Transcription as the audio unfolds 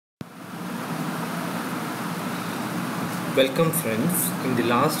Welcome friends. In the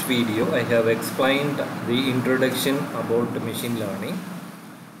last video I have explained the introduction about machine learning.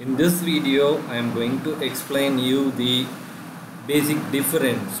 In this video I am going to explain you the basic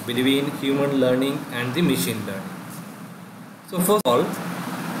difference between human learning and the machine learning. So first of all,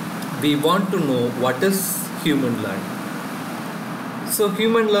 we want to know what is human learning. So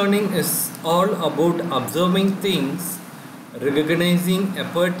human learning is all about observing things, recognizing a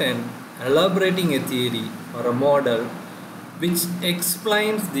pattern, elaborating a theory or a model which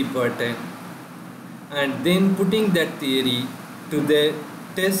explains the pattern, and then putting that theory to the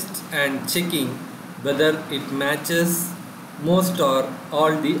test and checking whether it matches most or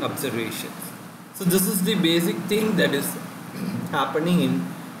all the observations. So this is the basic thing that is happening in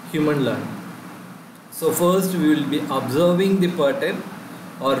human learning. So first we will be observing the pattern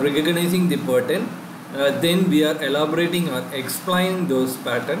or recognizing the pattern, then we are elaborating or explaining those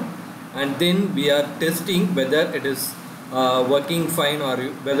patterns, and then we are testing whether it is working fine or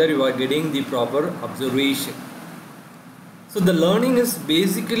whether you are getting the proper observation. So the learning is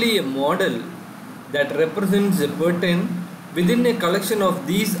basically a model that represents a pattern within a collection of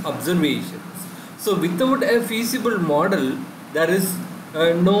these observations. So without a feasible model there is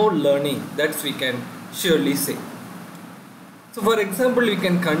no learning, that we can surely say. So for example, we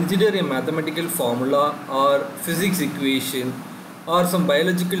can consider a mathematical formula or physics equation or some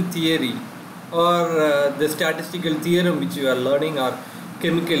biological theory or the statistical theorem which you are learning, or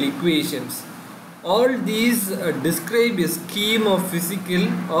chemical equations. All these describe a scheme of physical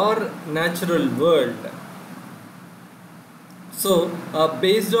or natural world. So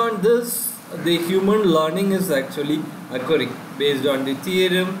based on this, the human learning is actually occurring based on the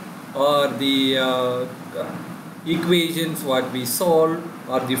theorem or the equations what we solve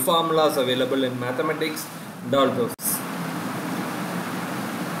or the formulas available in mathematics and all those.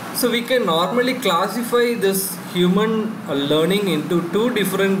 So we can normally classify this human learning into two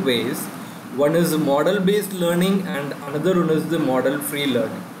different ways. One is model based learning and another one is the model free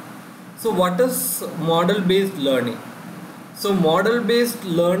learning. So what is model based learning? So model based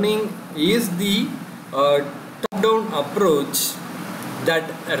learning is the top down approach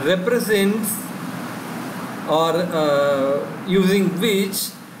that represents or using which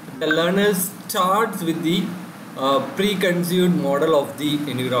the learner starts with the preconceived model of the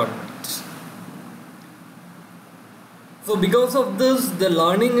environment. So because of this, the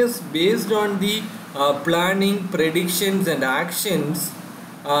learning is based on the planning, predictions and actions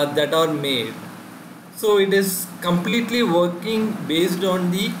that are made. So it is completely working based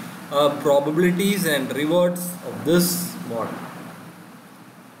on the probabilities and rewards of this model.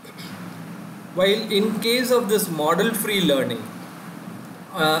 While in case of this model free learning,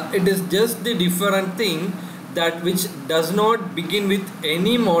 it is just the different thing that which does not begin with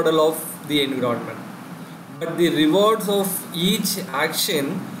any model of the environment, but the rewards of each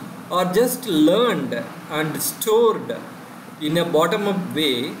action are just learned and stored in a bottom-up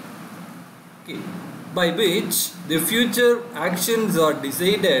way, okay, by which the future actions are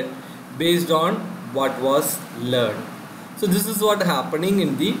decided based on what was learned. So this is what happening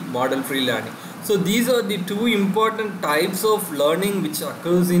in the model free learning. So these are the two important types of learning which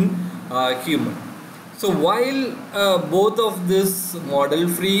occurs in human. So while both of this model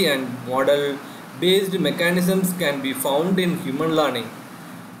free and model based mechanisms can be found in human learning,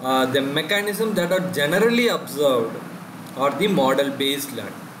 the mechanisms that are generally observed are the model based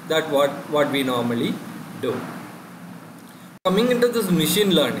learning. That's what we normally do. Coming into this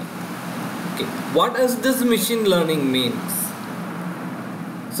machine learning, okay, what does this machine learning means?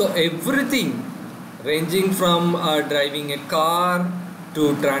 So everything ranging from driving a car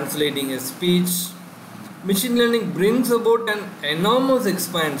to translating a speech, machine learning brings about an enormous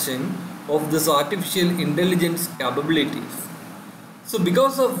expansion of this artificial intelligence capabilities. So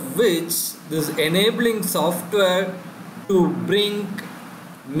because of which this enabling software to bring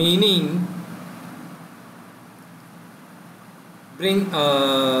meaning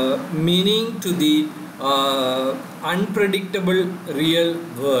to the unpredictable real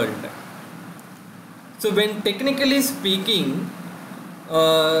world. So when technically speaking,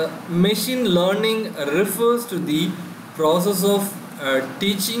 machine learning refers to the process of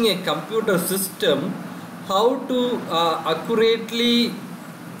teaching a computer system how to accurately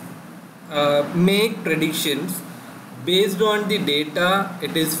make predictions based on the data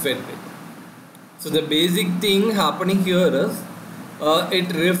it is fed with. So the basic thing happening here is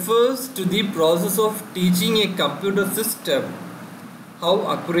it refers to the process of teaching a computer system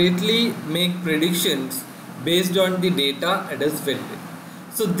how accurately make predictions based on the data it is fed with.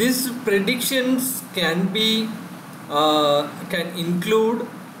 So these predictions can be can include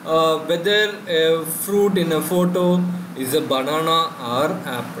whether a fruit in a photo is a banana or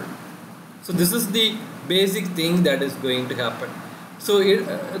apple. So this is the basic thing that is going to happen. So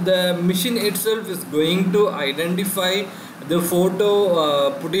the machine itself is going to identify the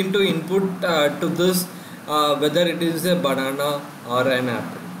photo put into input to this whether it is a banana or an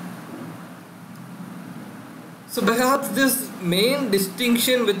apple. So perhaps this main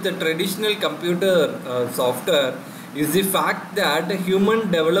distinction with the traditional computer software is the fact that a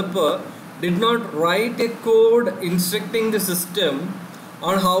human developer did not write a code instructing the system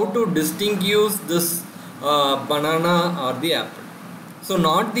on how to distinguish this banana or the apple. So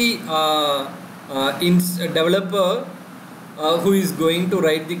not the developer who is going to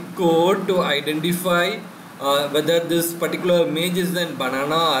write the code to identify whether this particular image is a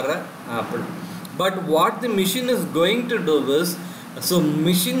banana or an apple. But what the machine is going to do is, so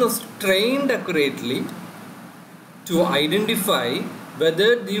machine is trained accurately to identify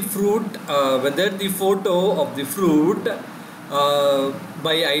whether the fruit, whether the photo of the fruit,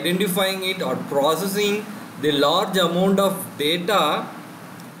 by identifying it or processing the large amount of data,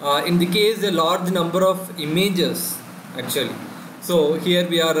 in the case a large number of images actually. So here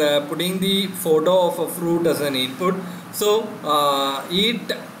we are putting the photo of a fruit as an input. So it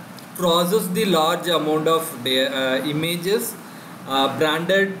process the large amount of images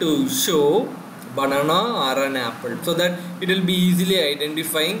branded to show banana or an apple, so that it will be easily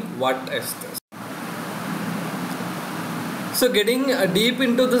identifying what is this. So getting deep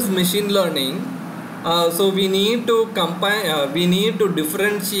into this machine learning, so we need to combine, we need to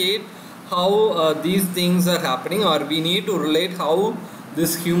differentiate how these things are happening, or we need to relate how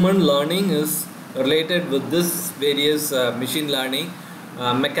this human learning is related with this various machine learning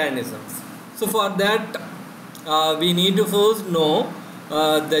mechanisms. So for that we need to first know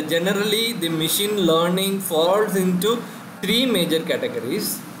that generally the machine learning falls into three major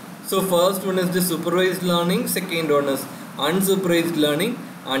categories. So first one is the supervised learning, second one is unsupervised learning,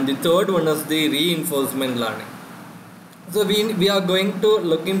 and the third one is the reinforcement learning. So we are going to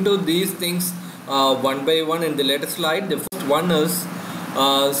look into these things one by one in the latest slide. The first one is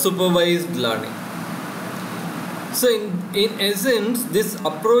supervised learning. So in essence, this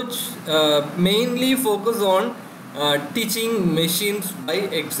approach mainly focus on teaching machines by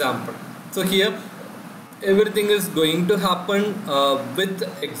example. So here everything is going to happen with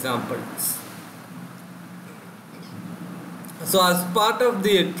examples. So as part of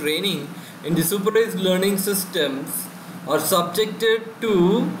the training in the supervised learning systems are subjected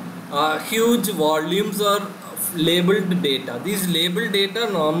to huge volumes of labeled data. These labeled data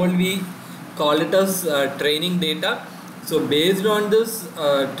normally we call it as training data. So based on this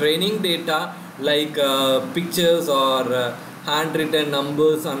training data, like pictures or handwritten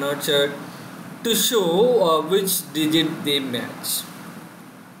numbers are nurtured to show which digit they match.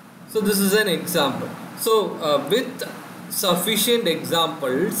 So this is an example. So with sufficient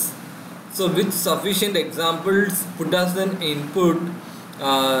examples, put as an input,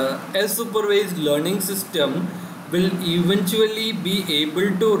 a supervised learning system will eventually be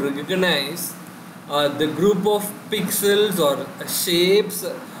able to recognize the group of pixels or shapes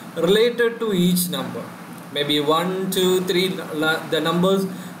related to each number. Maybe 1, 2, 3, the numbers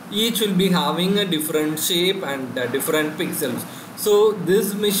each will be having a different shape and different pixels. So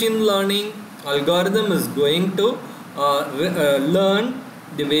this machine learning algorithm is going to learn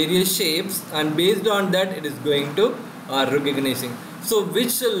the various shapes, and based on that it is going to recognizing. So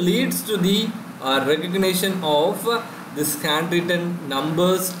which leads to the recognition of this handwritten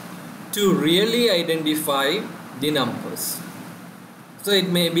numbers to really identify the numbers. So it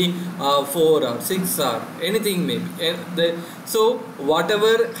may be 4 or 6 or anything may be. So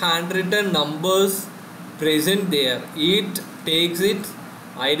whatever handwritten numbers present there, it takes it,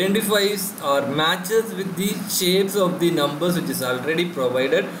 identifies or matches with the shapes of the numbers which is already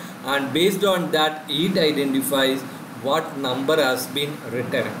provided, and based on that it identifies what number has been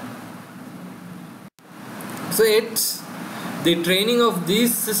written. So the training of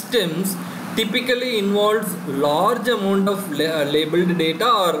these systems typically involves large amount of labeled data,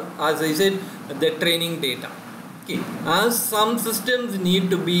 or as I said, the training data. Okay. As some systems need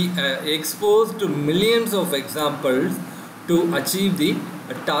to be exposed to millions of examples to achieve the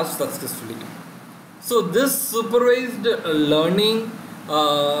task successfully. So this supervised learning,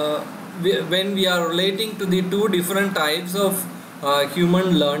 when we are relating to the two different types of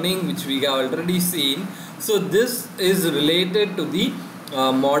human learning which we have already seen, so this is related to the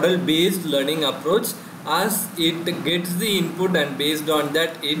model based learning approach, as it gets the input and based on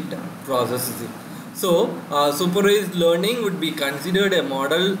that it processes it. So supervised learning would be considered a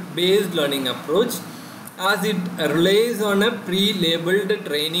model based learning approach, as it relies on a pre-labeled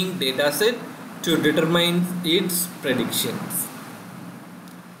training dataset to determine its predictions.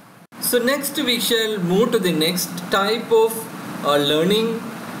 So next we shall move to the next type of learning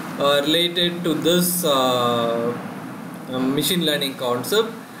related to this machine learning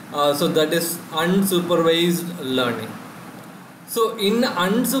concept. So that is unsupervised learning. So in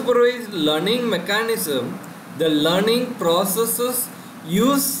unsupervised learning mechanism, the learning processes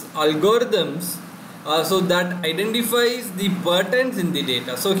use algorithms so that identifies the patterns in the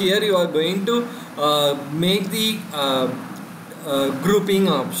data. So here you are going to make the grouping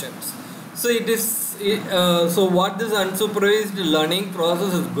options. So it is so what this unsupervised learning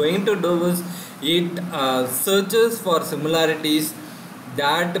process is going to do is it searches for similarities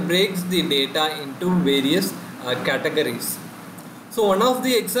that breaks the data into various categories. So one of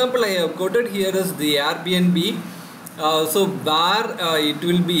the example I have quoted here is the Airbnb. So where it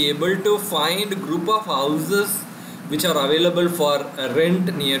will be able to find group of houses which are available for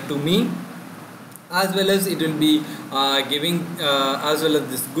rent near to me, as well as it will be giving as well as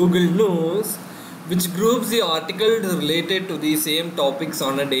this Google News, which groups the articles related to the same topics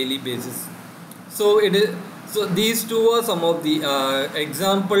on a daily basis. So it is, so these two are some of the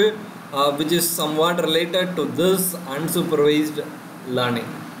example which is somewhat related to this unsupervised learning.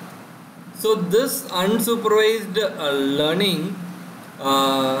 So this unsupervised learning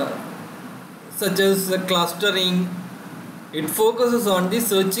such as clustering, it focuses on the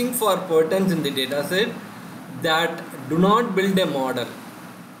searching for patterns in the data set that do not build a model.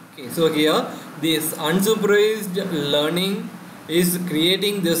 Okay, so here this unsupervised learning is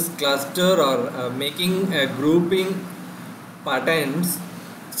creating this cluster or making a grouping patterns.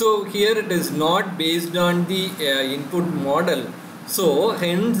 So here it is not based on the input model. So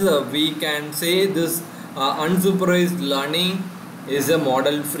hence we can say this unsupervised learning is a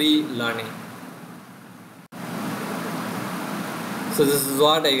model free learning. So this is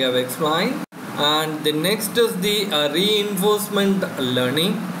what I have explained, and the next is the reinforcement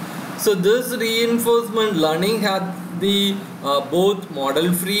learning. So this reinforcement learning has the both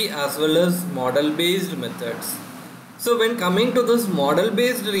model free as well as model based methods. So when coming to this model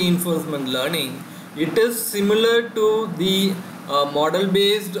based reinforcement learning, it is similar to the model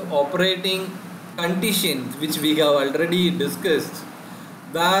based operating conditions which we have already discussed,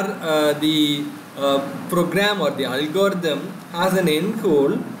 where the program or the algorithm has an end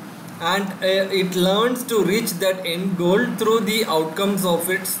goal and it learns to reach that end goal through the outcomes of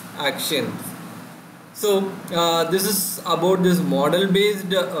its actions. So this is about this model based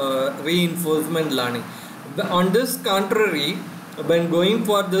reinforcement learning. On this contrary, when going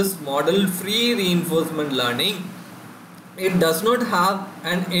for this model free reinforcement learning, it does not have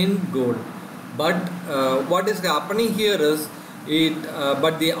an end goal, but what is happening here is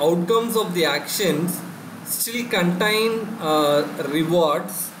but the outcomes of the actions still contain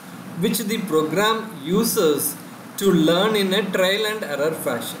rewards which the program uses to learn in a trial and error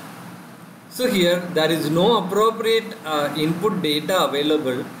fashion. So here there is no appropriate input data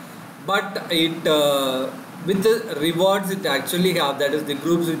available, but it with the rewards it actually have, that is the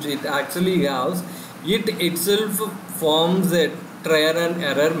groups which it actually has, it itself forms a trial and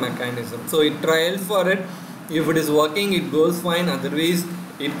error mechanism. So it trials for it. If it is working, it goes fine. Otherwise,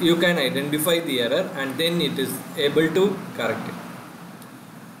 you can identify the error and then it is able to correct it.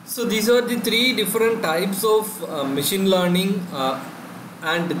 So these are the three different types of machine learning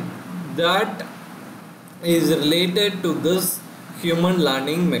and that is related to this human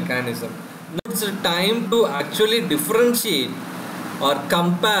learning mechanism. Now it's time to actually differentiate or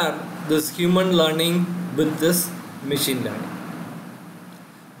compare this human learning with this machine learning.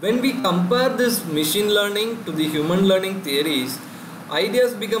 When we compare this machine learning to the human learning theories,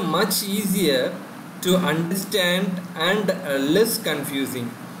 ideas become much easier to understand and less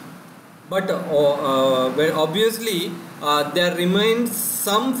confusing. But obviously there remains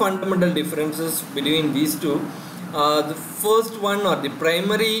some fundamental differences between these two. The first one, or the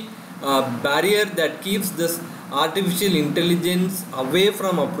primary barrier that keeps this artificial intelligence away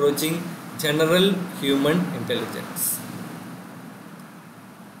from approaching general human intelligence.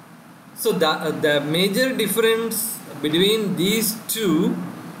 So the major difference between these two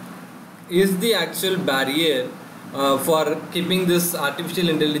is the actual barrier for keeping this artificial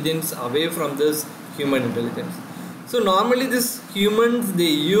intelligence away from this human intelligence. So normally these humans, they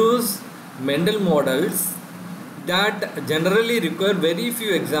use mental models that generally require very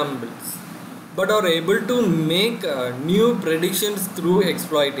few examples but are able to make new predictions through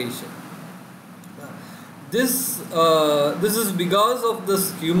exploitation. This is because of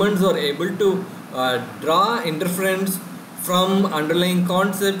this humans are able to draw inference from underlying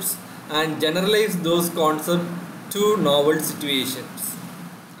concepts and generalize those concepts to novel situations.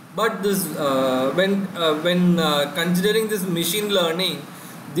 But this when considering this machine learning,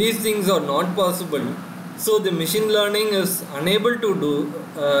 these things are not possible. So the machine learning is unable to do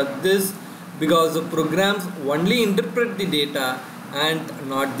this, because the programs only interpret the data and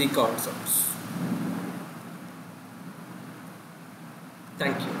not the concepts.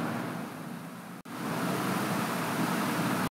 Thank you.